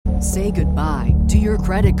Say goodbye to your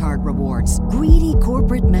credit card rewards. Greedy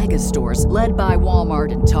corporate mega stores, led by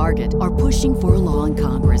Walmart and Target, are pushing for a law in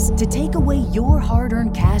Congress to take away your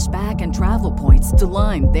hard-earned cash back and travel points to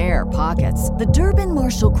line their pockets. The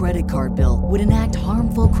Durbin-Marshall credit card bill would enact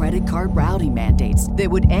harmful credit card routing mandates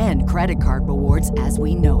that would end credit card rewards as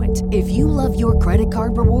we know it. If you love your credit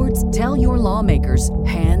card rewards, tell your lawmakers,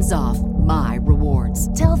 hands off my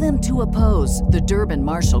rewards. Tell them to oppose the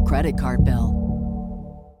Durbin-Marshall credit card bill.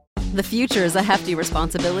 The future is a hefty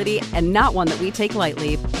responsibility and not one that we take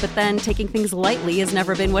lightly. But then taking things lightly has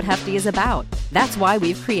never been what Hefty is about. That's why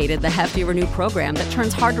we've created the Hefty Renew program that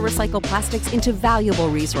turns hard-to-recycle plastics into valuable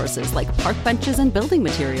resources like park benches and building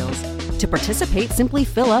materials. To participate, simply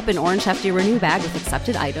fill up an orange Hefty Renew bag with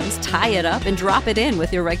accepted items, tie it up, and drop it in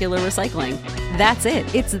with your regular recycling. That's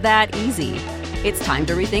it. It's that easy. It's time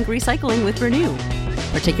to rethink recycling with Renew.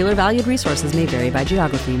 Particular valued resources may vary by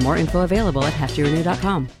geography. More info available at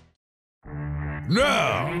heftyrenew.com.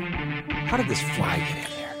 Now, how did this fly get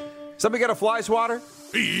in there? Somebody got a fly swatter?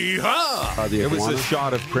 Yeehaw! It was a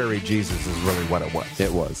shot of Prairie Jesus is really what it was.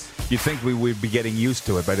 It was. You'd think we would be getting used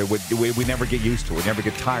to it, but we never get used to it. We never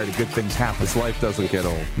get tired of good things happening. This life doesn't get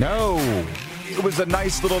old. No. It was a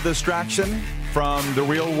nice little distraction from the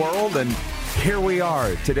real world, and here we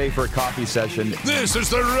are today for a coffee session. This is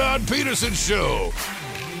the Rod Peterson Show.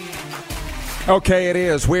 Okay, it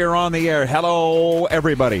is. We're on the air. Hello,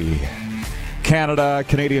 everybody. Canada,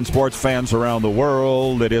 Canadian sports fans around the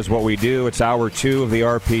world. It is what we do. It's hour 2 of the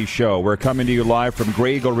RP Show. We're coming to you live from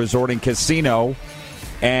Grey Eagle Resort and Casino,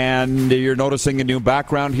 and you're noticing a new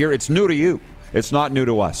background here. It's new to you. It's not new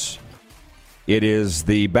to us. It is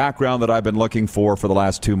the background that I've been looking for the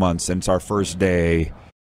last 2 months since our first day.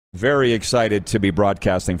 Very excited to be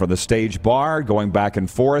broadcasting from the stage bar, going back and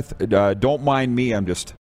forth. Don't mind me. I'm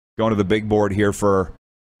just going to the big board here for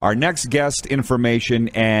our next guest information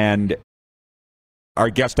and our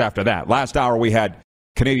guest after that. Last hour we had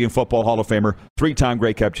Canadian Football Hall of Famer, 3-time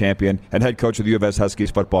Grey Cup champion, and head coach of the U of S Huskies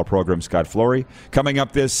football program, Scott Flory. Coming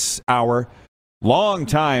up this hour,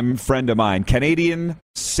 longtime friend of mine, Canadian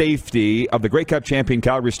safety of the Grey Cup champion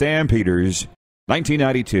Calgary Stampeders,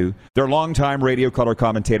 1992. Their longtime radio color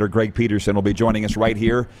commentator, Greg Peterson, will be joining us right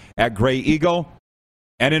here at Grey Eagle.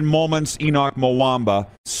 And in moments, Henoc Muamba,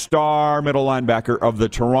 star middle linebacker of the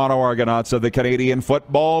Toronto Argonauts of the Canadian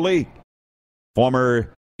Football League.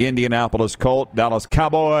 Former Indianapolis Colt, Dallas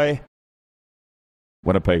Cowboy,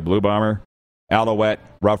 Winnipeg Blue Bomber, Alouette,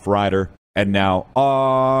 Rough Rider, and now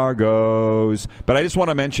Argos. But I just want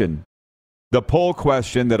to mention the poll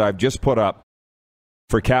question that I've just put up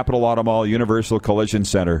for Capital Auto Mall Universal Collision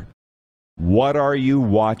Center. What are you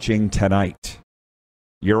watching tonight?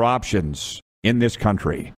 Your options in this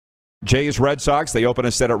country. Jays Red Sox, they open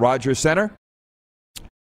a set at Rogers Center.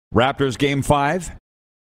 Raptors Game 5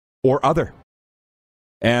 or other.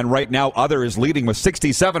 And right now, other is leading with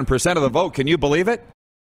 67% of the vote. Can you believe it?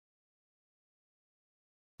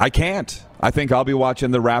 I can't. I think I'll be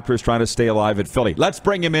watching the Raptors trying to stay alive at Philly. Let's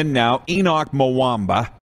bring him in now. Henoc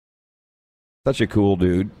Muamba. Such a cool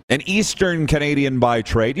dude. An Eastern Canadian by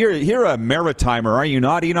trade. You're a Maritimer, are you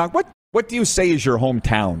not, Henoc? What do you say is your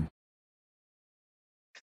hometown?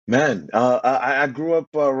 Man, I grew up,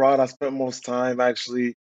 Rod. I spent most time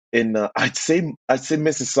actually in, I'd say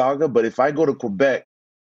Mississauga, but if I go to Quebec,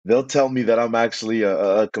 they'll tell me that I'm actually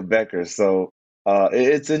a Quebecer. So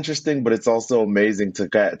it's interesting, but it's also amazing to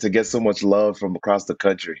get so much love from across the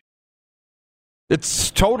country.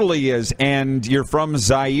 It totally is. And you're from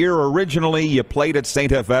Zaire originally. You played at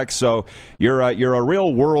St. FX, so you're a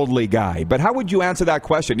real worldly guy. But how would you answer that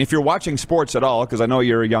question? If you're watching sports at all, because I know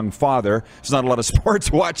you're a young father, there's not a lot of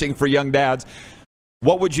sports watching for young dads.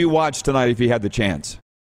 What would you watch tonight if you had the chance?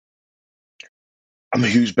 I'm a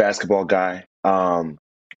huge basketball guy.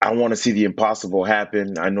 I want to see the impossible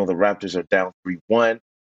happen. I know the Raptors are down 3-1.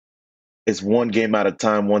 It's one game at a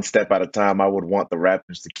time, one step at a time. I would want the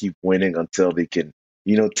Raptors to keep winning until they can,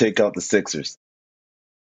 take out the Sixers.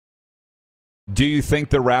 Do you think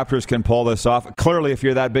the Raptors can pull this off? Clearly, if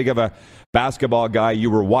you're that big of a basketball guy, you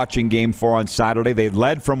were watching Game 4 on Saturday. They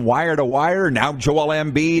led from wire to wire. Now Joel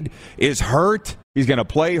Embiid is hurt. He's going to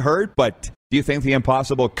play hurt. But do you think the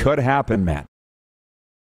impossible could happen, man?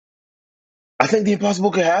 I think the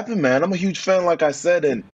impossible could happen, man. I'm a huge fan, like I said,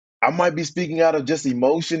 and I might be speaking out of just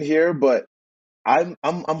emotion here, but I'm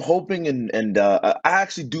hoping and I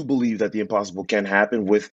actually do believe that the impossible can happen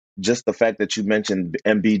with just the fact that you mentioned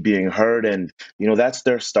Embiid being hurt, and that's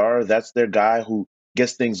their star, that's their guy who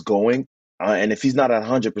gets things going, and if he's not at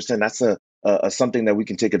 100%, that's a something that we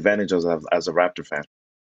can take advantage of as a Raptor fan.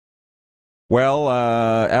 Well,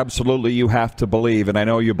 absolutely, you have to believe, and I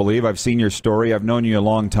know you believe. I've seen your story. I've known you a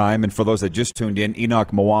long time, and for those that just tuned in,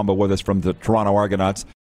 Henoc Muamba with us from the Toronto Argonauts.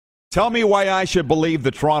 Tell me why I should believe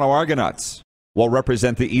the Toronto Argonauts will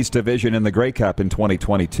represent the East Division in the Grey Cup in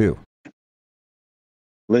 2022.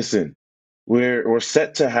 Listen, we're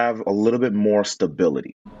set to have a little bit more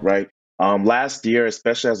stability, right? Last year,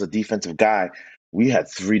 especially as a defensive guy, we had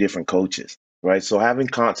three different coaches, right? So having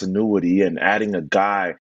continuity and adding a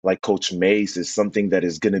guy like Coach Mace is something that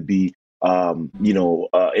is going to be,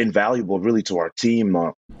 invaluable really to our team.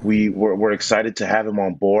 We're excited to have him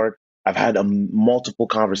on board. I've had multiple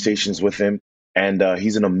conversations with him, and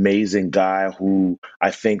he's an amazing guy who I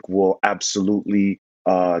think will absolutely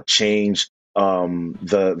change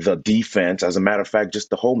the defense. As a matter of fact, just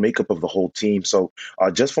the whole makeup of the whole team. So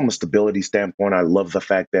just from a stability standpoint, I love the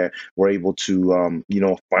fact that we're able to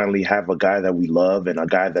finally have a guy that we love and a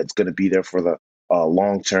guy that's going to be there for the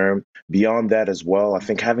long term. Beyond that as well, I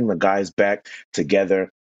think having the guys back together.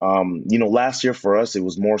 Last year for us, it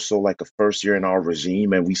was more so like a first year in our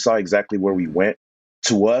regime, and we saw exactly where we went.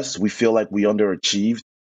 To us, we feel like we underachieved,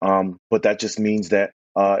 but that just means that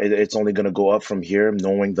it's only going to go up from here,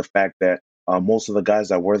 knowing the fact that most of the guys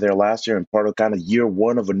that were there last year and part of kind of year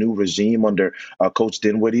one of a new regime under Coach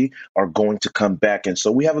Dinwiddie are going to come back. And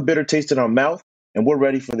so we have a bitter taste in our mouth, and we're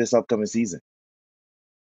ready for this upcoming season.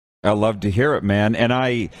 I love to hear it, man.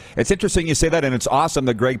 And it's interesting you say that, and it's awesome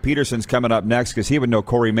that Greg Peterson's coming up next because he would know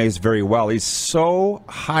Corey Mays very well. He's so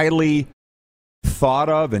highly thought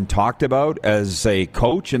of and talked about as a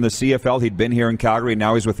coach in the CFL. He'd been here in Calgary, and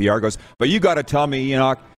now he's with the Argos. But you got to tell me,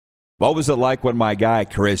 what was it like when my guy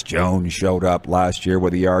Chris Jones showed up last year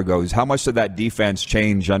with the Argos? How much did that defense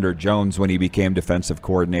change under Jones when he became defensive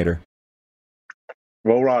coordinator?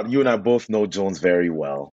 Well, Rod, you and I both know Jones very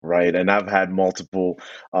well, right? And I've had multiple,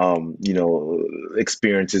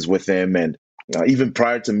 experiences with him. And even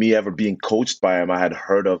prior to me ever being coached by him, I had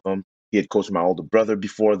heard of him. He had coached my older brother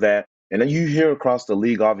before that. And then you hear across the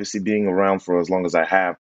league, obviously being around for as long as I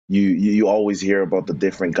have, you always hear about the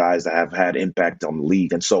different guys that have had impact on the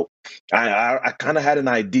league. And so I kind of had an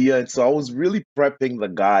idea. And so I was really prepping the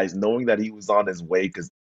guys, knowing that he was on his way because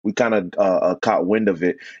we kind of caught wind of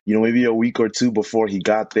it, maybe a week or two before he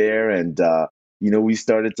got there. And, I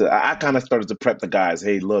kind of started to prep the guys.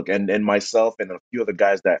 Hey, look, and myself and a few other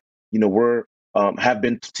guys that, have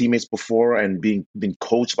been teammates before and been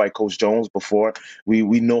coached by Coach Jones before.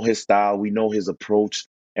 We know his style, we know his approach,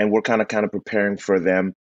 and we're kind of preparing for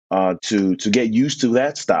them to get used to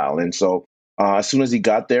that style. And so as soon as he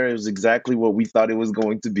got there, it was exactly what we thought it was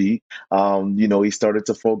going to be. He started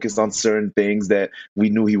to focus on certain things that we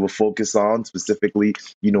knew he would focus on, specifically,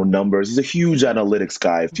 numbers. He's a huge analytics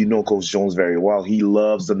guy. If you know Coach Jones very well, he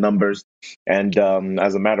loves the numbers. And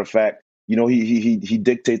as a matter of fact, he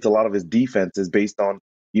dictates a lot of his defenses based on,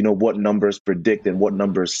 what numbers predict and what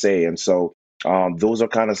numbers say. And so those are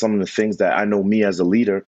kind of some of the things that I know me as a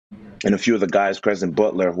leader and a few of the guys, Crescent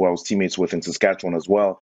Butler, who I was teammates with in Saskatchewan as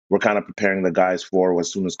well, we're kind of preparing the guys for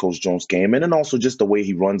as soon as Coach Jones came. And then also just the way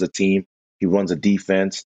he runs a team, he runs a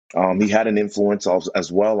defense. He had an influence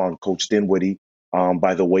as well on Coach Dinwiddie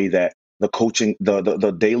by the way that the coaching,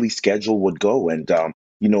 the daily schedule would go. And,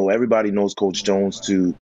 everybody knows Coach Jones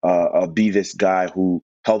to be this guy who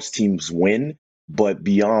helps teams win. But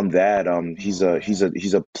beyond that, he's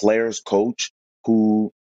a player's coach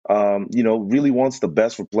who, really wants the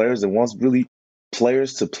best for players and wants really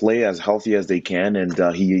players to play as healthy as they can, and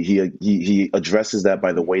he addresses that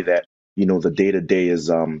by the way that the day-to-day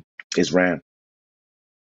is ran.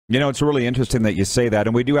 It's really interesting that you say that,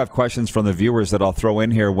 and we do have questions from the viewers that I'll throw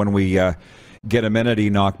in here when we get a minute,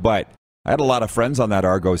 Henoc. But I had a lot of friends on that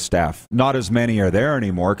Argos staff. Not as many are there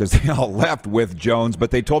anymore because they all left with Jones,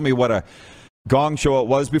 but they told me what a gong show it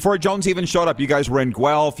was. Before Jones even showed up, you guys were in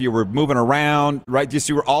Guelph, you were moving around, right? Just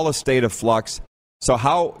you were all a state of flux.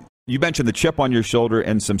 So you mentioned the chip on your shoulder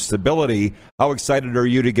and some stability. How excited are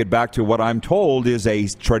you to get back to what I'm told is a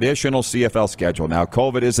traditional CFL schedule? Now,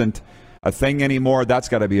 COVID isn't a thing anymore. That's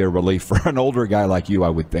got to be a relief for an older guy like you, I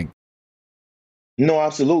would think. No,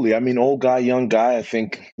 absolutely. I mean, old guy, young guy, I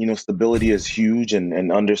think, stability is huge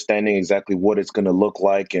and understanding exactly what it's going to look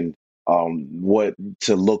like and what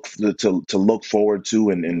to look forward to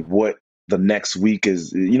and what the next week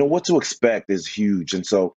is, what to expect is huge. And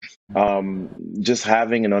so just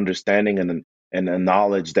having an understanding and a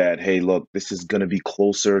knowledge that, hey, look, this is going to be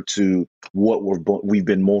closer to what we've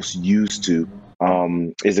been most used to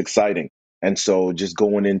is exciting. And so just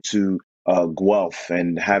going into Guelph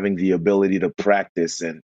and having the ability to practice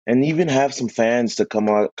and even have some fans to come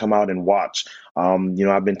out and watch.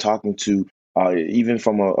 I've been talking to even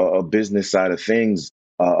from a business side of things,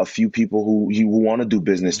 a few people who want to do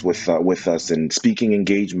business with us and speaking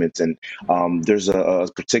engagements. And there's a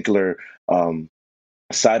particular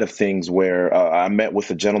side of things where I met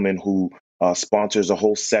with a gentleman who sponsors a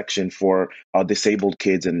whole section for disabled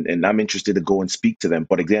kids, and I'm interested to go and speak to them.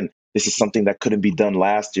 But again, this is something that couldn't be done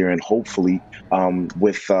last year, and hopefully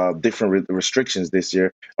with different restrictions this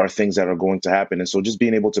year are things that are going to happen. And so just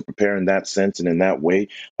being able to prepare in that sense and in that way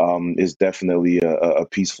is definitely a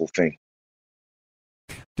peaceful thing.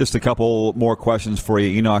 Just a couple more questions for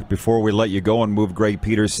you, Henoc, before we let you go and move Greg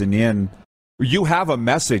Peterson in. You have a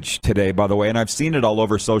message today, by the way, and I've seen it all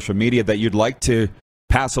over social media that you'd like to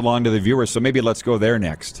pass along to the viewers. So maybe let's go there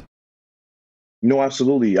next. No,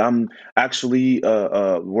 absolutely. I'm actually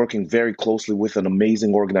working very closely with an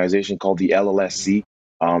amazing organization called the LLSC,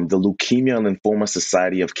 the Leukemia and Lymphoma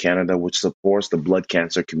Society of Canada, which supports the blood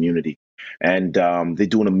cancer community. And they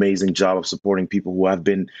do an amazing job of supporting people who have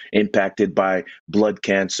been impacted by blood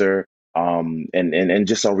cancer, and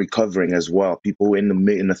just are recovering as well. People in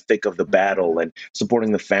the thick of the battle and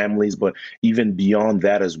supporting the families, but even beyond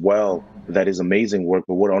that as well, that is amazing work.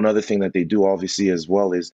 But another thing that they do obviously as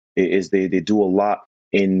well is they do a lot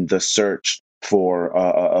in the search for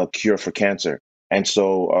a cure for cancer. And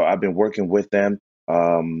so I've been working with them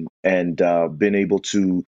and been able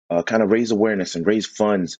to kind of raise awareness and raise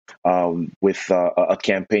funds with a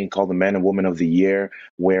campaign called the Man and Woman of the Year,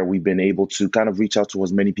 where we've been able to kind of reach out to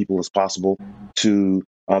as many people as possible to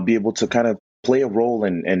be able to kind of play a role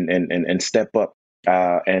and step up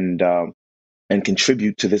and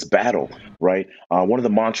contribute to this battle, right? One of the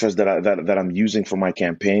mantras that I'm using for my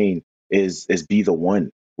campaign is be the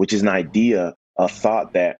one, which is an idea, a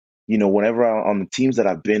thought that, whenever on the teams that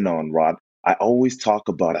I've been on, Rod, I always talk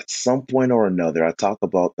about, at some point or another, I talk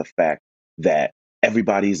about the fact that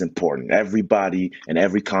everybody is important. Everybody and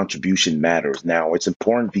every contribution matters. Now, it's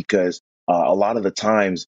important because a lot of the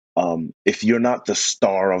times, if you're not the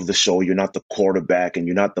star of the show, you're not the quarterback, and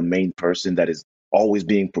you're not the main person that is always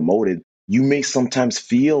being promoted, you may sometimes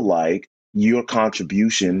feel like your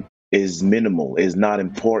contribution is minimal, is not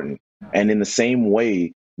important. And in the same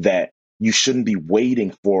way that you shouldn't be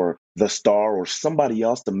waiting for the star or somebody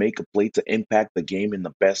else to make a play to impact the game in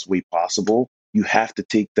the best way possible, you have to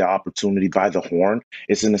take the opportunity by the horn.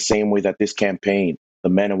 It's in the same way that this campaign, the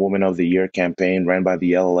Man and Woman of the Year campaign ran by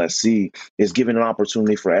the LLSC, is giving an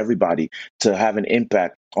opportunity for everybody to have an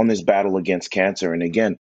impact on this battle against cancer. And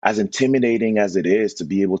again, as intimidating as it is to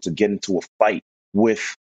be able to get into a fight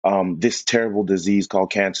with this terrible disease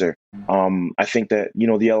called cancer, I think that, the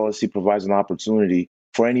LLSC provides an opportunity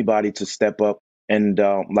for anybody to step up and,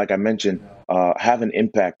 like I mentioned, have an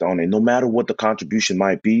impact on it, no matter what the contribution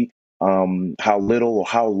might be, how little or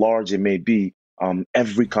how large it may be.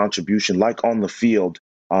 Every contribution, like on the field,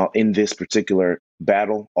 in this particular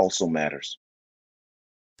battle, also matters.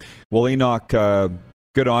 Well, Henoc,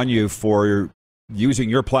 good on you for using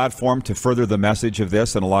your platform to further the message of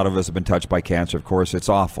this, and a lot of us have been touched by cancer. Of course, it's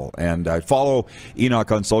awful. And follow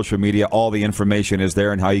Henoc on social media. All the information is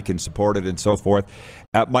there and how you can support it and so forth.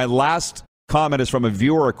 My last comment is from a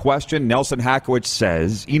viewer, a question. Nelson Hackowitz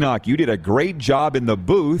says, Henoc, you did a great job in the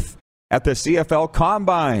booth at the CFL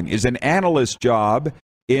Combine. Is an analyst job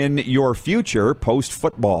in your future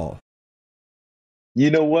post-football?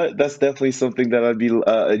 You know what? That's definitely something that I'd be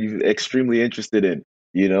extremely interested in.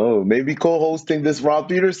 Maybe co-hosting this Rob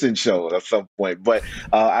Peterson show at some point. But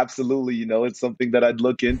absolutely, it's something that I'd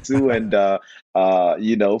look into. And,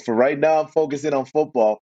 for right now, I'm focusing on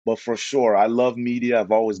football. But for sure, I love media.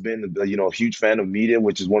 I've always been, a huge fan of media,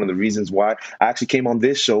 which is one of the reasons why I actually came on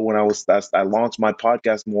this show when I launched my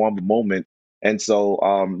podcast, Muamba Moment. And so,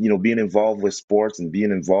 being involved with sports and being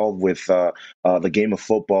involved with the game of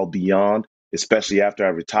football beyond, especially after I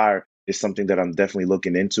retire, is something that I'm definitely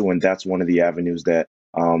looking into. And that's one of the avenues that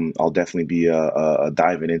I'll definitely be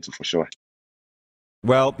diving into for sure.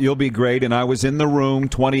 Well, you'll be great. And I was in the room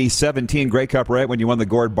 2017 Grey Cup, right, when you won the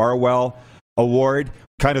Gord Barwell Award,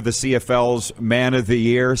 kind of the CFL's Man of the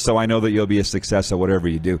Year. So I know that you'll be a success at whatever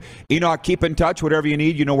you do. Henoc, keep in touch. Whatever you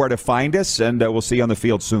need, you know where to find us. And we'll see you on the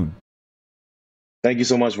field soon. Thank you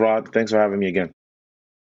so much, Rod. Thanks for having me again.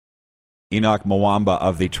 Henoc Muamba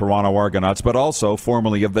of the Toronto Argonauts, but also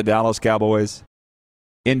formerly of the Dallas Cowboys,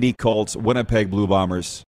 Indy Colts, Winnipeg Blue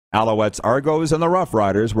Bombers, Alouettes, Argos, and the Rough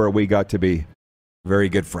Riders, where we got to be very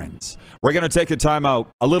good friends. We're going to take a time out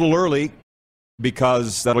a little early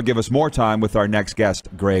because that'll give us more time with our next guest,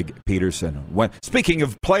 Greg Peterson. Speaking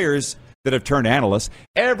of players that have turned analysts,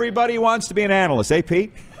 everybody wants to be an analyst, eh,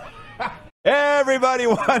 Pete? Everybody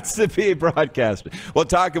wants to be a broadcaster. We'll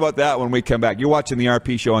talk about that when we come back. You're watching the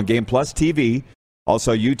RP Show on Game Plus TV,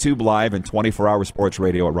 also YouTube Live and 24-hour sports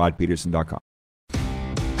radio at rodpeterson.com.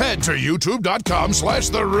 Head to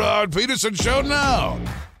youtube.com/The Rod Peterson Show now.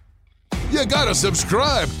 You gotta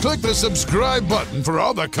subscribe. Click the subscribe button for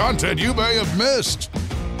all the content you may have missed.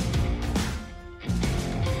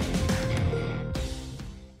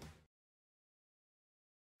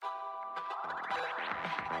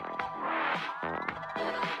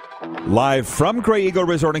 Live from Grey Eagle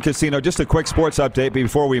Resort and Casino, just a quick sports update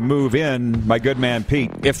before we move in, my good man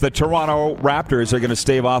Pete. If the Toronto Raptors are going to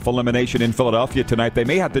stave off elimination in Philadelphia tonight, they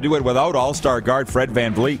may have to do it without all-star guard Fred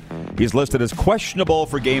VanVleet. He's listed as questionable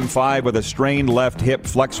for Game 5 with a strained left hip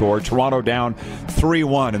flexor. Toronto down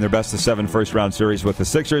 3-1 in their best-of-7 first-round series with the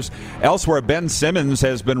Sixers. Elsewhere, Ben Simmons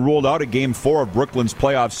has been ruled out of Game 4 of Brooklyn's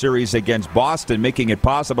playoff series against Boston, making it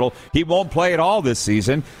possible he won't play at all this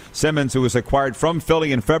season. Simmons, who was acquired from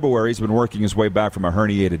Philly in February, has been working his way back from a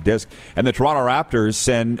herniated disc. And the Toronto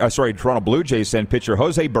Blue Jays send pitcher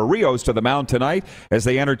Jose Barrios to the mound tonight as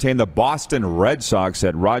they entertain the Boston Red Sox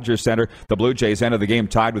at Rogers Center. The Blue Jays enter the game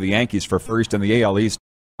tied with the Yankees for first in the AL East.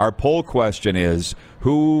 Our poll question is,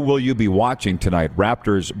 who will you be watching tonight?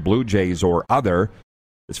 Raptors, Blue Jays, or other?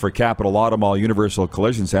 It's for Capital Auto Mall Universal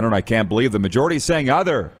Collision Center, and I can't believe the majority is saying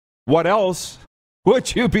other. What else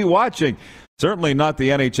would you be watching? Certainly not the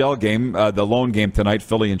NHL game, the lone game tonight,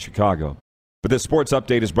 Philly and Chicago. But this sports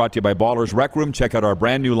update is brought to you by Ballers Rec Room. Check out our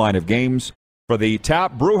brand new line of games. For the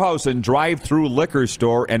Tap Brewhouse and Drive-Thru Liquor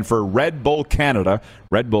Store, and for Red Bull Canada,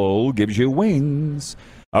 Red Bull gives you wings.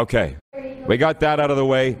 Okay, we got that out of the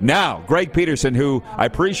way. Now, Greg Peterson, who I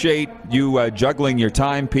appreciate you juggling your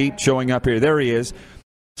time, Pete, showing up here. There he is.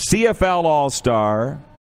 CFL All-Star,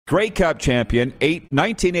 Grey Cup champion,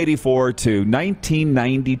 1984 to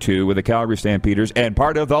 1992 with the Calgary Stampeders, and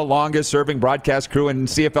part of the longest-serving broadcast crew in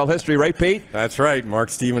CFL history, right, Pete? That's right, Mark,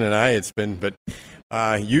 Steven, and I. It's been, but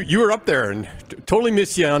you were up there, and totally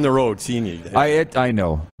miss you on the road, seeing you. I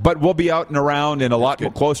know, but we'll be out and around and a lot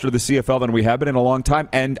closer to the CFL than we have been in a long time.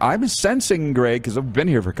 And I'm sensing, Greg, because I've been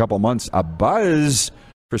here for a couple of months, a buzz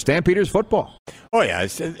for Stampeders football. Oh, yeah,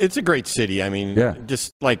 it's a great city. I mean,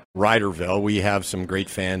 just like Ryderville, we have some great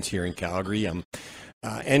fans here in Calgary.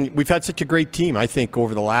 And we've had such a great team. I think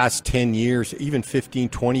over the last 10 years, even 15,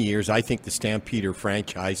 20 years, I think the Stampeder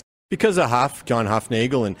franchise, because of Huff, John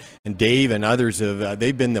Huffnagel, and Dave and others,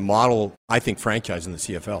 they've been the model, I think, franchise in the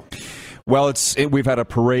CFL. Well, we've had a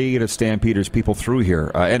parade of Stampeders people through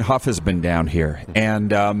here, and Huff has been down here.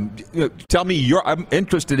 And tell me, I'm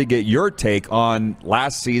interested to get your take on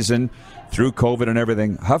last season through COVID and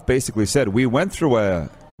everything. Huff basically said, we went through a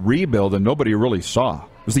rebuild and nobody really saw.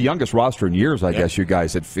 It was the youngest roster in years, I guess you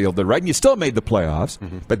guys had fielded, right? And you still made the playoffs,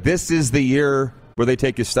 but this is the year where they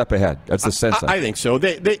take a step ahead. That's the sense. I think so.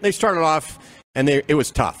 They started off, and it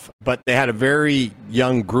was tough, but they had a very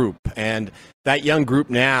young group, and that young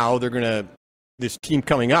group now, this team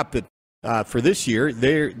coming up that for this year,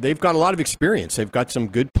 they've got a lot of experience. They've got some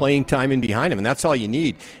good playing time in behind them, and that's all you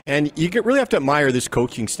need. And you really have to admire this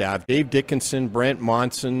coaching staff. Dave Dickinson, Brent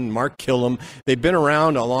Monson, Mark Killam. They've been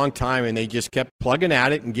around a long time, and they just kept plugging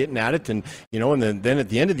at it and getting at it. And, and then at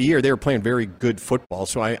the end of the year, they were playing very good football.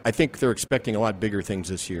 So I think they're expecting a lot bigger things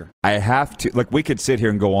this year. I have to, we could sit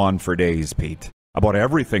here and go on for days, Pete, about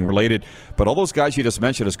everything related. But all those guys you just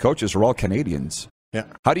mentioned as coaches are all Canadians. Yeah.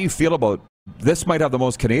 How do you feel about this? Might have the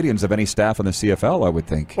most Canadians of any staff in the CFL, I would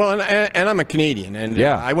think. Well, and I'm a Canadian, and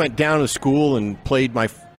I went down to school and played my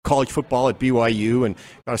college football at BYU and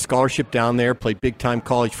got a scholarship down there, played big-time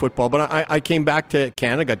college football. But I came back to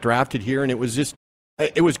Canada, got drafted here, and it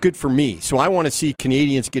was good for me. So I want to see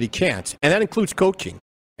Canadians get a chance, and that includes coaching.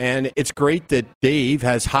 And it's great that Dave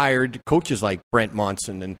has hired coaches like Brent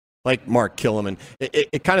Monson and like Mark Killam. And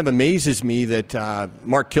it kind of amazes me that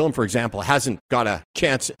Mark Killam, for example, hasn't got a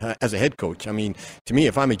chance as a head coach. I mean, to me,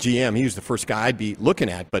 if I'm a GM, he was the first guy I'd be looking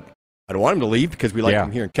at. But I don't want him to leave because we like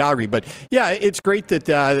him here in Calgary. But, yeah, it's great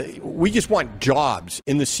that we just want jobs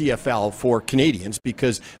in the CFL for Canadians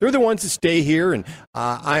because they're the ones that stay here. And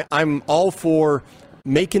I'm all for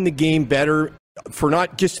making the game better for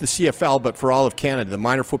not just the CFL, but for all of Canada. The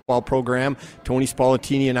minor football program, Tony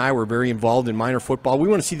Spallettini and I were very involved in minor football. We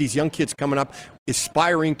want to see these young kids coming up,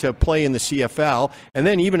 aspiring to play in the CFL, and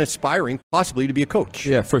then even aspiring possibly to be a coach.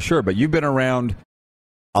 Yeah, for sure. But you've been around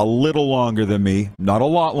a little longer than me, not a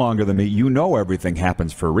lot longer than me. You know everything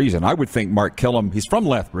happens for a reason. I would think Mark Killam, he's from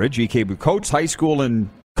Lethbridge. He came to coach high school in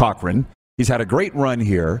Cochrane. He's had a great run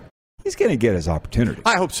here. He's going to get his opportunity.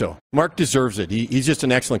 I hope so. Mark deserves it. He's just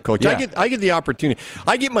an excellent coach. Yeah. I get the opportunity.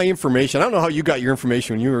 I get my information. I don't know how you got your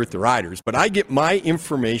information when you were with the Riders, but I get my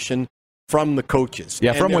information from the coaches.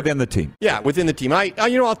 Yeah, from within the team. Yeah, within the team.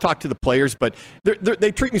 I'll talk to the players, but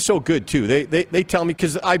they treat me so good too. They tell me,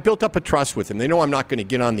 because I built up a trust with them. They know I'm not going to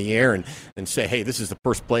get on the air and say, hey, this is the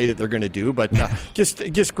first play that they're going to do. But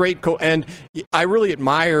just great. And I really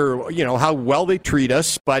admire, how well they treat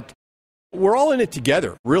us. But we're all in it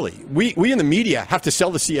together, really. We in the media have to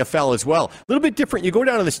sell the CFL as well. A little bit different. You go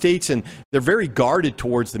down to the States and they're very guarded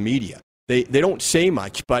towards the media. They don't say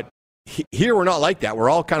much, but here we're not like that. We're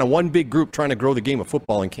all kind of one big group trying to grow the game of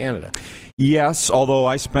football in Canada. Yes, although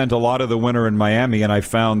I spent a lot of the winter in Miami, and I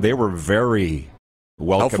found they were very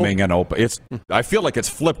welcoming and open. I feel like it's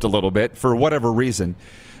flipped a little bit for whatever reason.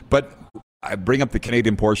 But I bring up the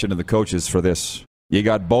Canadian portion of the coaches for this. You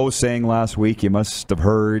got Bo saying last week, you must have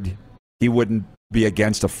heard, he wouldn't be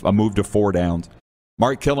against a move to 4 downs.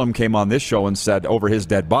 Mark Killam came on this show and said, over his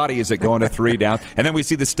dead body, is it going to 3 downs? And then we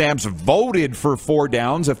see the Stamps voted for 4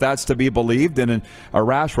 downs, if that's to be believed. And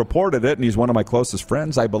Arash reported it, and he's one of my closest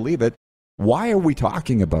friends. I believe it. Why are we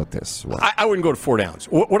talking about this? I wouldn't go to 4 downs.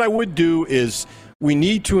 What I would do is we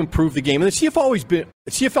need to improve the game. And the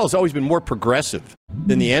CFL has always been more progressive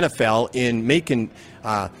than the NFL in making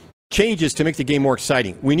changes to make the game more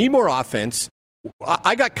exciting. We need more offense.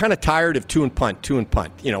 I got kind of tired of 2 and punt.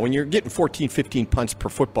 When you're getting 14, 15 punts per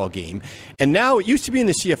football game. And now it used to be in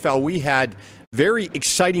the CFL, we had very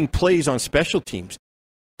exciting plays on special teams.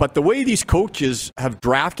 But the way these coaches have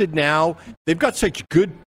drafted now, they've got such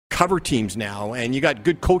good cover teams now. And you got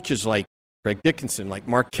good coaches like Greg Dickinson, like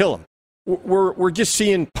Mark Killam. We're just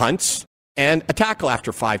seeing punts and a tackle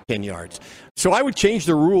after 5-10 yards. So I would change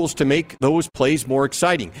the rules to make those plays more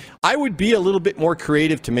exciting. I would be a little bit more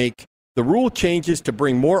creative to make the rule changes to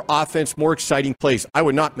bring more offense, more exciting plays. I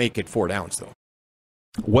would not make it 4 downs, though.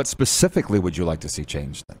 What specifically would you like to see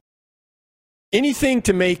changed then? Anything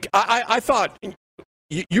to make... I thought...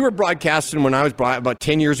 You were broadcasting when I was about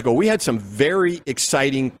 10 years ago. We had some very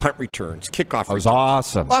exciting punt returns, kickoff returns. It was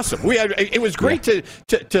awesome. Awesome. It was great to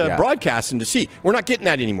broadcast and to see. We're not getting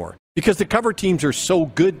that anymore because the cover teams are so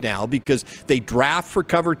good now because they draft for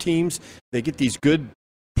cover teams. They get these good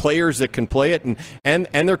players that can play it, and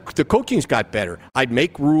the coaching's got better. I'd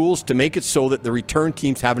make rules to make it so that the return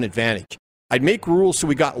teams have an advantage. I'd make rules so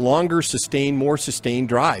we got longer, more sustained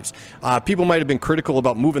drives. People might have been critical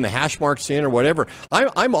about moving the hash marks in or whatever.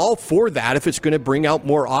 I'm all for that if it's going to bring out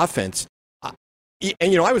more offense.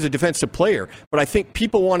 And, I was a defensive player, but I think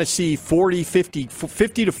people want to see 40, 50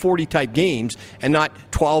 to 40 type games and not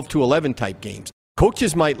 12 to 11 type games.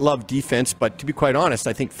 Coaches might love defense, but to be quite honest,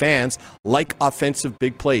 I think fans like offensive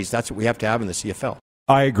big plays. That's what we have to have in the CFL.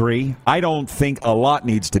 I agree. I don't think a lot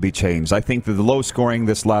needs to be changed. I think that the low scoring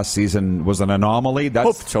this last season was an anomaly.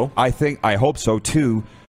 Hope so. I hope so too,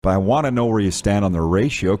 but I want to know where you stand on the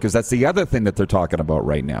ratio because that's the other thing that they're talking about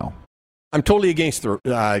right now. I'm totally against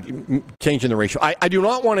the changing the ratio. I do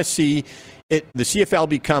not want to see the CFL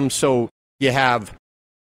become so you have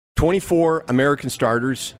 24 American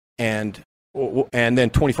starters and then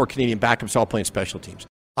 24 Canadian backups all playing special teams.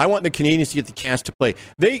 I want the Canadians to get the chance to play.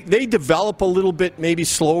 They develop a little bit, maybe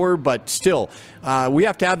slower, but still, we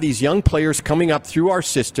have to have these young players coming up through our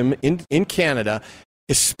system in Canada,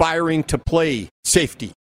 aspiring to play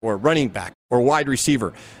safety or running back or wide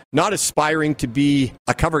receiver, not aspiring to be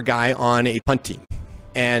a cover guy on a punt team.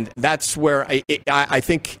 And that's where I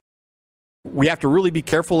think we have to really be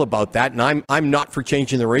careful about that. And I'm not for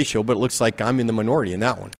changing the ratio, but it looks like I'm in the minority in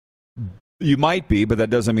that one. You might be, but that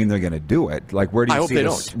doesn't mean they're going to do it. Like, where do you see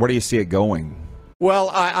this? Where do you see it going? Well,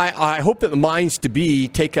 I hope that the minds to be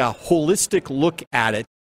take a holistic look at it,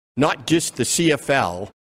 not just the CFL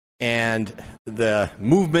and the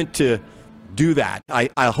movement to do that. I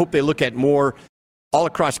hope they look at more all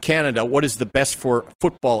across Canada. What is the best for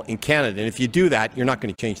football in Canada? And if you do that, you're not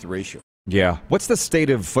going to change the ratio. Yeah. What's the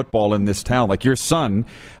state of football in this town? Like your son,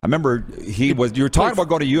 I remember you were talking about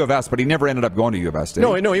going to U of S, but he never ended up going to U of S, did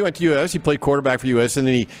he? No, he went to U of S. He played quarterback for U of S, and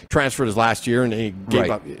then he transferred his last year, and he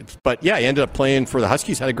gave up. But, yeah, he ended up playing for the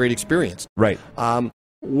Huskies, had a great experience. Right.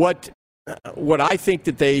 What I think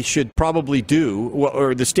that they should probably do,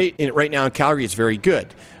 or the state right now in Calgary is very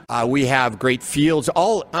good. We have great fields.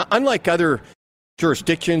 Unlike other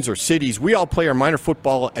jurisdictions or cities, we all play our minor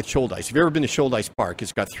football at Shoaldice. Have you ever been to Shoaldice Park?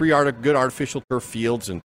 It's got 3 good artificial turf fields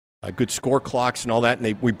and good score clocks and all that,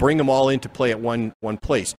 and we bring them all in to play at one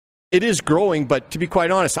place. It is growing, but to be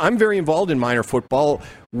quite honest, I'm very involved in minor football.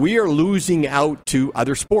 We are losing out to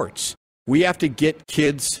other sports. We have to get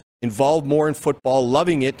kids involved more in football,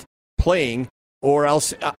 loving it, playing, or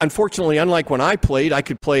else, unfortunately, unlike when I played, I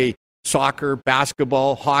could play soccer,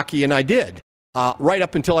 basketball, hockey, and I did, right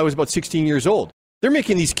up until I was about 16 years old. they're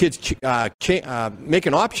making these kids make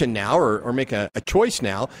an option now or make a choice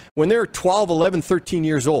now when they're 12, 11, 13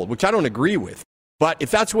 years old, which I don't agree with. But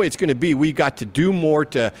if that's the way it's going to be, we got to do more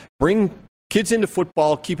to bring kids into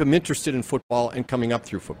football, keep them interested in football and coming up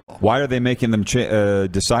through football. Why are they making them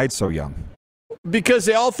decide so young? Because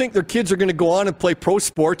they all think their kids are going to go on and play pro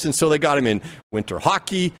sports, and so they got them in winter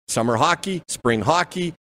hockey, summer hockey, spring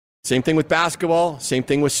hockey. Same thing with basketball, same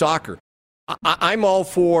thing with soccer. I'm all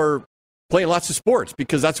for playing lots of sports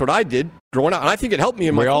because that's what I did growing up, and I think it helped me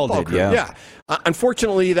in my football career. Yeah.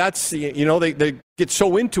 Unfortunately, that's they get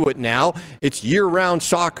so into it now. It's year-round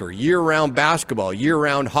soccer, year-round basketball,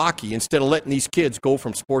 year-round hockey instead of letting these kids go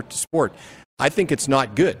from sport to sport. I think it's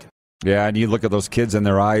not good. Yeah, and you look at those kids in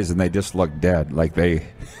their eyes, and they just look dead. Like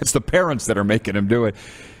it's the parents that are making them do it.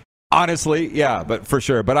 Honestly, yeah, but for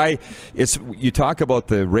sure. But you talk about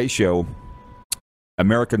the ratio.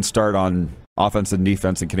 Americans start on offense and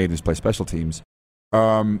defense, and Canadians play special teams.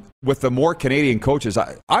 With the more Canadian coaches,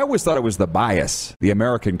 I always thought it was the bias, the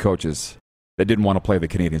American coaches that didn't want to play the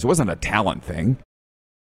Canadians. It wasn't a talent thing.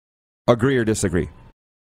 Agree or disagree?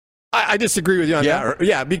 I disagree with you on that.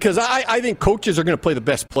 Yeah, because I think coaches are going to play the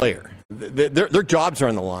best player. Their jobs are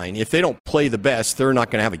on the line. If they don't play the best, they're not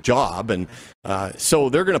going to have a job. And so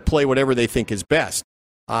they're going to play whatever they think is best.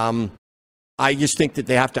 I just think that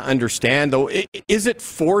they have to understand, though, is it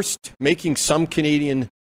forced making some Canadian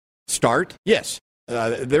start? Yes,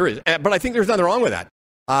 there is. But I think there's nothing wrong with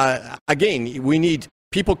that. Again, we need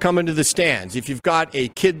people coming to the stands. If you've got a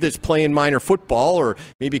kid that's playing minor football or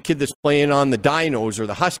maybe a kid that's playing on the Dinos or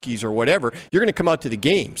the Huskies or whatever, you're going to come out to the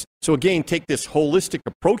games. So again, take this holistic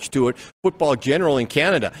approach to it, football general in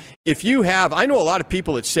Canada. I know a lot of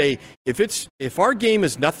people that say, if our game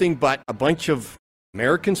is nothing but a bunch of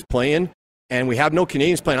Americans playing and we have no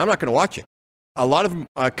Canadians playing, I'm not going to watch it. A lot of them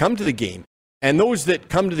come to the game. And those that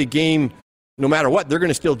come to the game, no matter what, they're going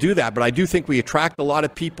to still do that. But I do think we attract a lot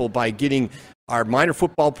of people by getting our minor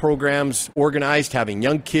football programs organized, having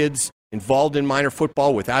young kids involved in minor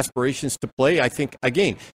football with aspirations to play. I think,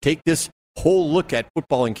 again, take this whole look at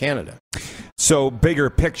football in Canada. So bigger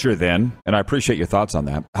picture then, and I appreciate your thoughts on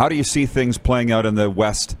that. How do you see things playing out in the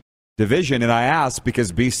West Division? And I ask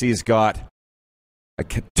because BC's got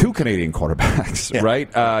two Canadian quarterbacks,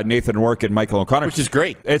 right? Nathan Rourke and Michael O'Connor. Which is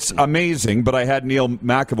great. It's amazing, but I had Neil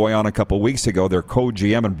McAvoy on a couple of weeks ago, their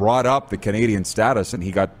co-GM, and brought up the Canadian status, and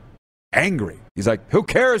he got angry. He's like, who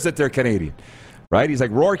cares that they're Canadian, right? He's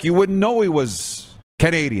like, Rourke, you wouldn't know he was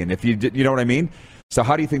Canadian if you did, you know what I mean? So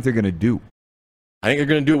how do you think they're going to do? I think they're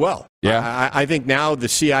going to do well. Yeah, I think now the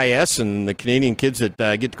CIS and the Canadian kids that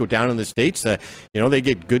get to go down in the States, they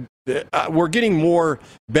get good. We're getting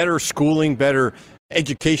better schooling, better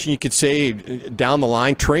education, you could say, down the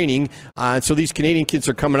line, training. So these Canadian kids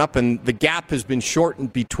are coming up, and the gap has been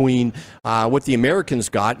shortened between what the Americans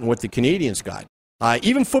got and what the Canadians got.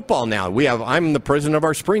 Even football now, I'm the president of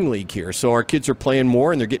our spring league here, so our kids are playing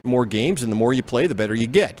more and they're getting more games, and the more you play, the better you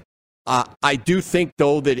get. I do think,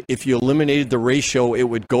 though, that if you eliminated the ratio, it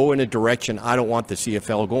would go in a direction I don't want the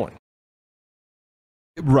CFL going.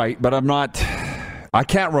 Right, but I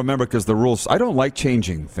can't remember because the rules, I don't like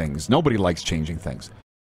changing things. Nobody likes changing things.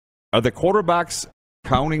 Are the quarterbacks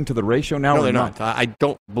counting to the ratio now? No, they're not. I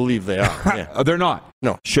don't believe they are. Yeah. They're not?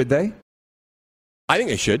 No. Should they? I think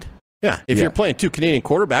they should. Yeah, if you're playing two Canadian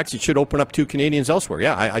quarterbacks, it should open up two Canadians elsewhere.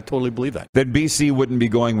 Yeah, I totally believe that. Then BC wouldn't be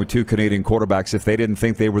going with two Canadian quarterbacks if they didn't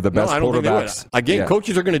think they were the best quarterbacks. Again,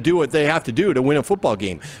 coaches are going to do what they have to do to win a football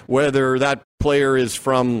game. Whether that player is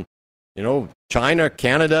from, China,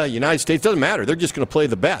 Canada, United States, doesn't matter. They're just going to play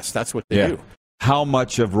the best. That's what they do. How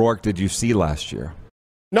much of Rourke did you see last year?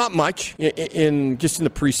 Not much in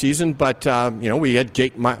the preseason, but we had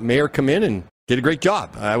Jake Mayer come in and did a great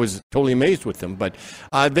job. I was totally amazed with them. But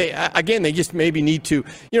they just maybe need to,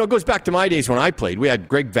 it goes back to my days when I played. We had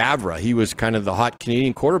Greg Vavra. He was kind of the hot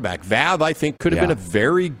Canadian quarterback. Vav, I think, could have been a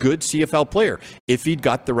very good CFL player if he'd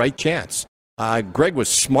got the right chance. Greg was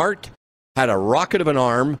smart, had a rocket of an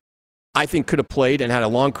arm, I think could have played and had a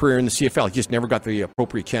long career in the CFL. He just never got the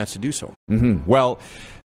appropriate chance to do so. Mm-hmm. Well,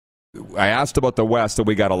 I asked about the West, and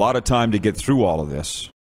we got a lot of time to get through all of this.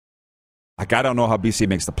 I don't know how BC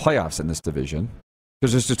makes the playoffs in this division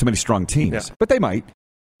because there's just too many strong teams, but they might.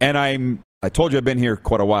 And I told you I've been here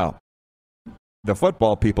quite a while. The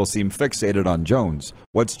football people seem fixated on Jones.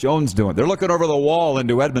 What's Jones doing? They're looking over the wall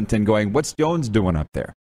into Edmonton going, what's Jones doing up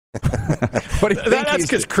there? What do you think? That's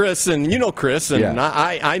because Chris, and Chris, and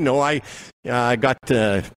I know I got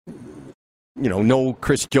to know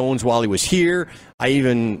Chris Jones while he was here. I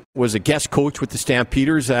even was a guest coach with the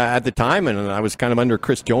Stampeders at the time, and I was kind of under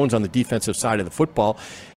Chris Jones on the defensive side of the football.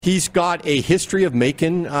 He's got a history of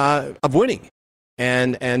winning.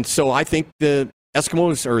 And so I think the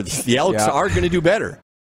Eskimos or the Elks are going to do better.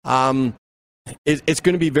 It's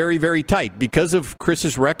going to be very, very tight. Because of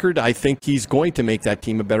Chris's record, I think he's going to make that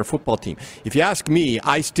team a better football team. If you ask me,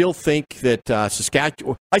 I still think that I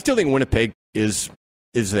still think Winnipeg is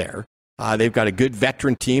there. They've got a good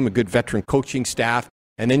veteran team, a good veteran coaching staff.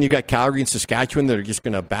 And then you've got Calgary and Saskatchewan that are just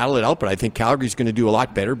going to battle it out. But I think Calgary's going to do a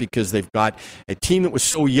lot better because they've got a team that was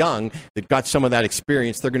so young that got some of that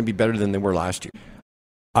experience. They're going to be better than they were last year.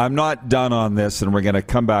 I'm not done on this, and we're going to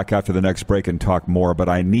come back after the next break and talk more, but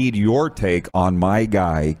I need your take on my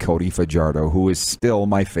guy, Cody Fajardo, who is still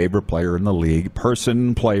my favorite player in the league.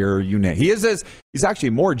 Person, player, you name. He's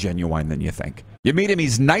actually more genuine than you think. You meet him,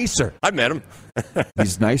 he's nicer. I've met him.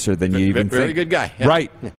 He's nicer than you even think. Very good guy. Yeah.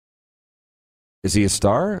 Right. Is he a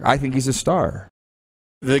star? I think he's a star.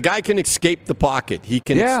 The guy can escape the pocket. He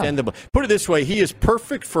can extend the... Put it this way, he is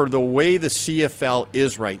perfect for the way the CFL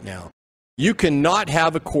is right now. You cannot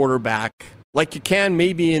have a quarterback like you can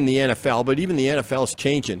maybe in the NFL, but even the NFL is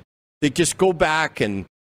changing. They just go back and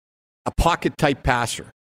a pocket-type passer.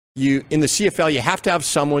 In the CFL, you have to have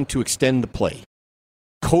someone to extend the play.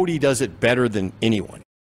 Cody does it better than anyone.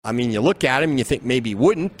 I mean, you look at him and you think maybe he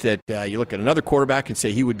wouldn't. That you look at another quarterback and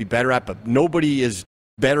say he would be better at, but nobody is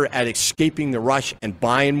better at escaping the rush and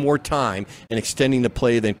buying more time and extending the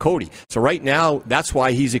play than Cody. So right now, that's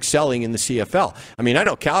why he's excelling in the CFL. I mean, I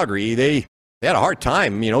know Calgary, they had a hard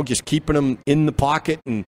time, just keeping him in the pocket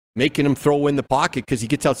and making him throw in the pocket because he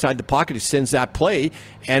gets outside the pocket, he sends that play.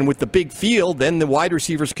 And with the big field, then the wide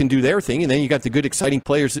receivers can do their thing, and then you got the good, exciting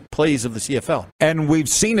plays of the CFL. And we've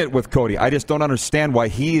seen it with Cody. I just don't understand why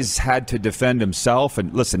he's had to defend himself.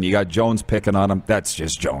 And listen, you got Jones picking on him. That's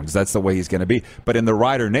just Jones. That's the way he's going to be. But in the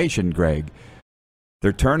Rider Nation, Greg,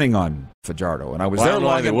 they're turning on Fajardo. And I was there. I don't know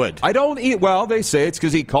why they would. I don't eat. Well, they say it's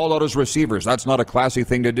because he called out his receivers. That's not a classy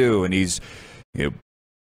thing to do. And he's...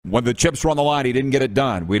 when the chips were on the line, he didn't get it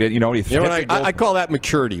done. We didn't, I call that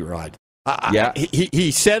maturity, Rod. He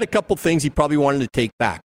said a couple things he probably wanted to take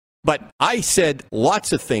back. But I said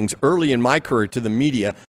lots of things early in my career to the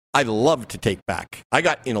media I love to take back. I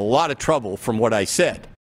got in a lot of trouble from what I said.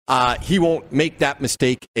 He won't make that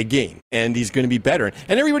mistake again, and he's going to be better.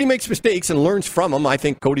 And everybody makes mistakes and learns from them. I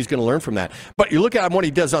think Cody's going to learn from that. But you look at him, what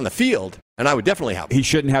he does on the field, and I would definitely have him. He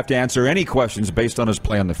shouldn't have to answer any questions based on his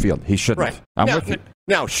play on the field. He shouldn't. Right. I'm with you.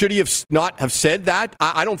 Now, should he have not have said that?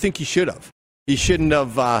 I don't think he should have. He shouldn't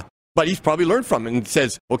have, but he's probably learned from it and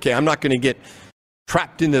says, okay, I'm not going to get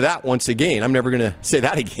trapped into that once again. I'm never going to say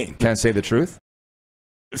that again. Can't say the truth?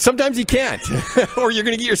 Sometimes you can't, or you're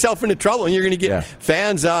going to get yourself into trouble, and you're going to get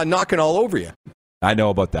fans knocking all over you. I know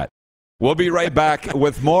about that. We'll be right back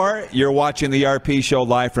with more. You're watching the RP Show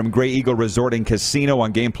live from Grey Eagle Resort and Casino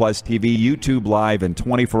on Game Plus TV, YouTube Live, and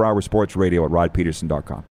 24-hour sports radio at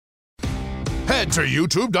rodpeterson.com. Head to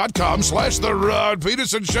youtube.com/The Rod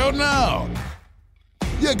Peterson Show now.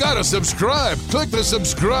 You gotta subscribe. Click the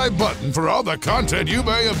subscribe button for all the content you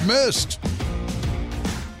may have missed.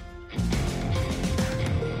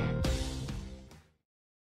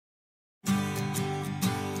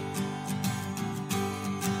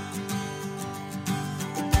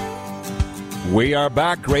 We are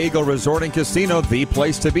back. Grey Eagle Resort and Casino, the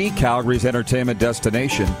place to be, Calgary's entertainment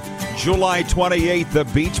destination. July 28th, the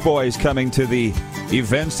Beach Boys coming to the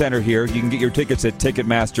event center here. You can get your tickets at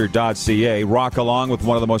Ticketmaster.ca. Rock along with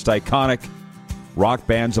one of the most iconic rock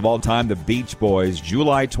bands of all time, the Beach Boys.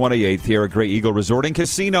 July 28th here at Grey Eagle Resort and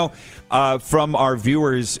Casino. From our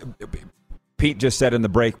viewers, Pete just said in the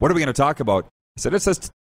break, what are we going to talk about? I said,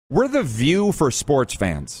 we're the View for sports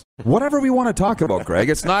fans. Whatever we want to talk about, Greg.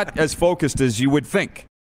 It's not as focused as you would think.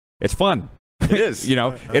 It's fun. It is.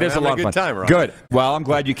 It is a lot of fun. Time, Ron. Good. Well, I'm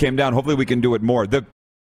glad you came down. Hopefully we can do it more. The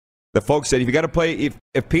folks said, if you got to play,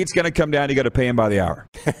 if Pete's going to come down, you got to pay him by the hour.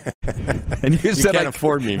 And you said, can't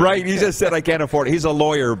afford me. Right. He just said, I can't afford it. He's a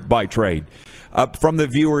lawyer by trade. From the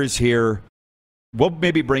viewers here, we'll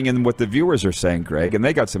maybe bring in what the viewers are saying, Greg. And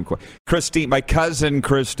they got some questions. Christine, my cousin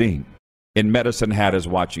Christine in Medicine Hat is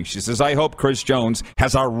watching. She says, I hope Chris Jones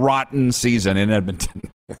has a rotten season in Edmonton.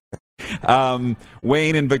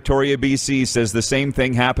 Wayne in Victoria, BC says the same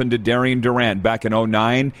thing happened to Darian Durant back in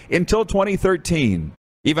 2009 until 2013.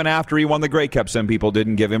 Even after he won the Grey Cup, some people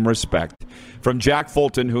didn't give him respect. From Jack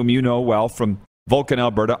Fulton, whom you know well, from Vulcan,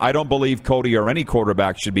 Alberta, I don't believe Cody or any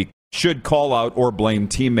quarterback should call out or blame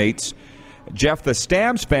teammates. Jeff, the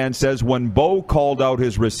Stamps fan, says when Bo called out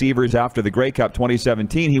his receivers after the Grey Cup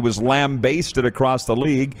 2017, he was lambasted across the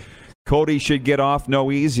league. Cody should get off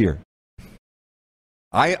no easier.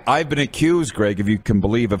 I've been accused, Greg, if you can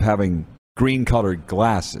believe, of having green-colored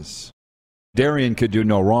glasses. Darian could do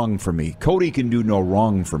no wrong for me. Cody can do no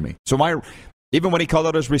wrong for me. So Even when he called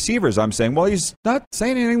out his receivers, I'm saying, well, he's not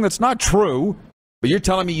saying anything that's not true. But you're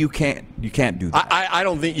telling me you can't do that. I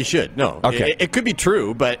don't think you should. No. Okay. It could be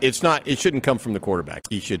true, but it's not. It shouldn't come from the quarterback.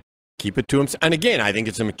 He should keep it to himself. And again, I think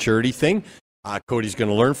it's a maturity thing. Cody's going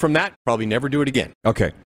to learn from that. Probably never do it again.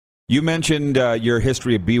 Okay. You mentioned your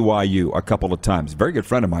history of BYU a couple of times. A very good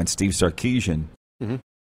friend of mine, Steve Sarkisian. Mm-hmm.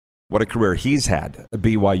 What a career he's had, a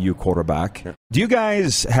BYU quarterback. Yeah. Do you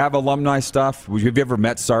guys have alumni stuff? Have you ever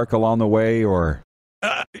met Sark along the way? Or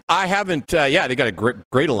I haven't. Yeah, they got a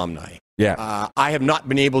great alumni. Yeah. I have not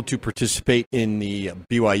been able to participate in the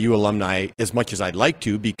BYU alumni as much as I'd like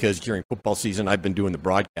to because during football season I've been doing the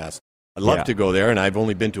broadcast. I'd love to go there, and I've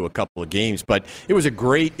only been to a couple of games. But it was a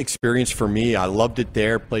great experience for me. I loved it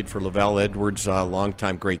there. Played for Lavelle Edwards, a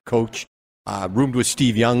longtime great coach. Roomed with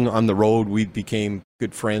Steve Young on the road. We became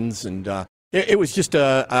good friends, and it was just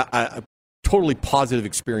a totally positive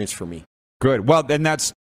experience for me. Good. Well, then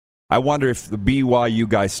I wonder if the BYU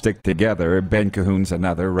guys stick together. Ben Cahoon's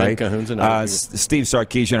another, right? Ben Cahoon's another. Steve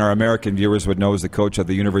Sarkisian, our American viewers would know, is the coach of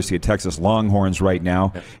the University of Texas Longhorns right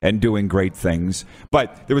now and doing great things.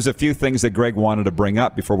 But there was a few things that Greg wanted to bring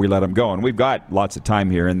up before we let him go. And we've got lots of time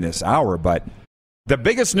here in this hour. But the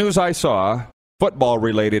biggest news I saw,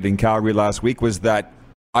 football-related in Calgary last week, was that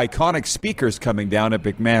iconic speaker's coming down at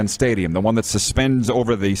McMahon Stadium, the one that suspends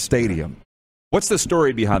over the stadium. What's the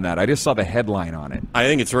story behind that? I just saw the headline on it. I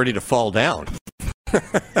think it's ready to fall down.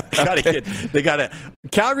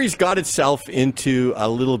 Calgary's got itself into a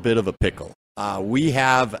little bit of a pickle. We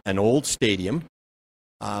have an old stadium.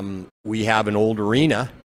 We have an old arena.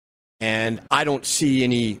 And I don't see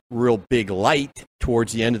any real big light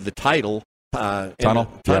towards the end of the tunnel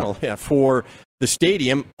for the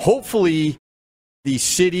stadium. Hopefully, the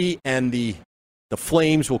city and the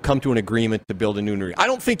Flames will come to an agreement to build a new arena. I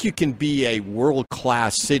don't think you can be a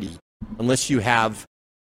world-class city unless you have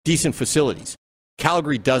decent facilities.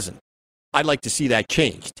 Calgary doesn't. I'd like to see that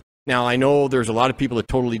changed. Now, I know there's a lot of people that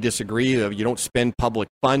totally disagree. You don't spend public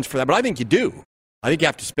funds for that, but I think you do. I think you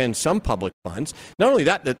have to spend some public funds. Not only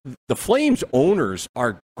that, the Flames owners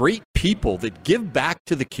are great people that give back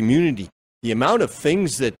to the community. The amount of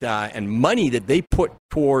things that and money that they put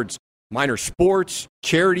towards minor sports,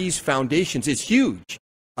 charities, foundations is huge.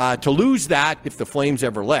 To lose that, if the Flames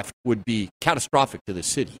ever left, would be catastrophic to the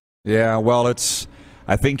city. Yeah, well,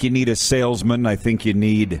 I think you need a salesman. I think you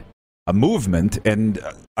need a movement. And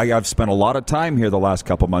I've spent a lot of time here the last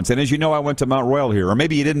couple months. And as you know, I went to Mount Royal here. Or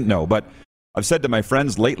maybe you didn't know, but I've said to my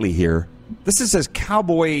friends lately here, this is as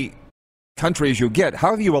cowboy country as you get. How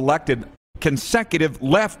have you elected consecutive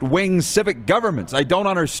left-wing civic governments? I don't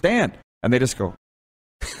understand. And they just go,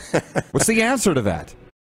 what's the answer to that?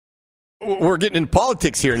 We're getting into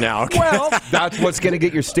politics here now. Well, that's what's going to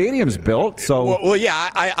get your stadiums built. So, well,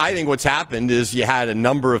 yeah, I think what's happened is you had a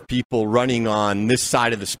number of people running on this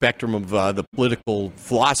side of the spectrum of the political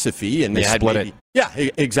philosophy, and they had split it. Yeah,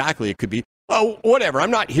 exactly. It could be. Oh, whatever.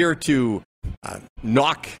 I'm not here to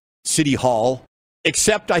knock City Hall,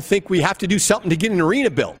 except I think we have to do something to get an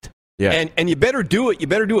arena built. Yeah. And you better do it. You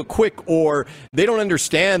better do it quick, or they don't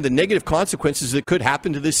understand the negative consequences that could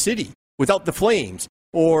happen to this city without the Flames.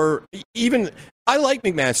 Or even, I like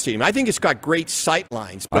McMahon Stadium. I think it's got great sight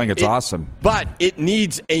lines. I think it's awesome. But it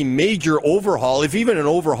needs a major overhaul, if even an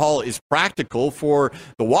overhaul is practical, for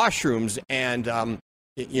the washrooms and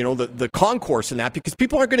the concourse and that, because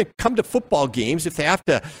people aren't going to come to football games if they have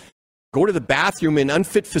to go to the bathroom in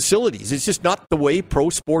unfit facilities. It's just not the way pro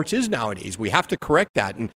sports is nowadays. We have to correct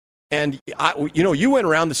that. And you went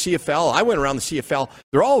around the CFL. I went around the CFL.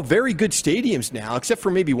 They're all very good stadiums now, except for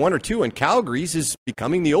maybe one or two, and Calgary's is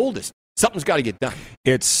becoming the oldest. Something's got to get done.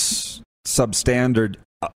 It's substandard,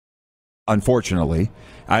 unfortunately.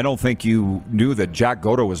 I don't think you knew that Jack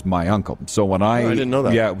Godo was my uncle. So when I didn't know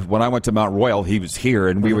that. Yeah, when I went to Mount Royal, he was here,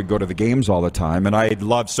 and we would go to the games all the time. And I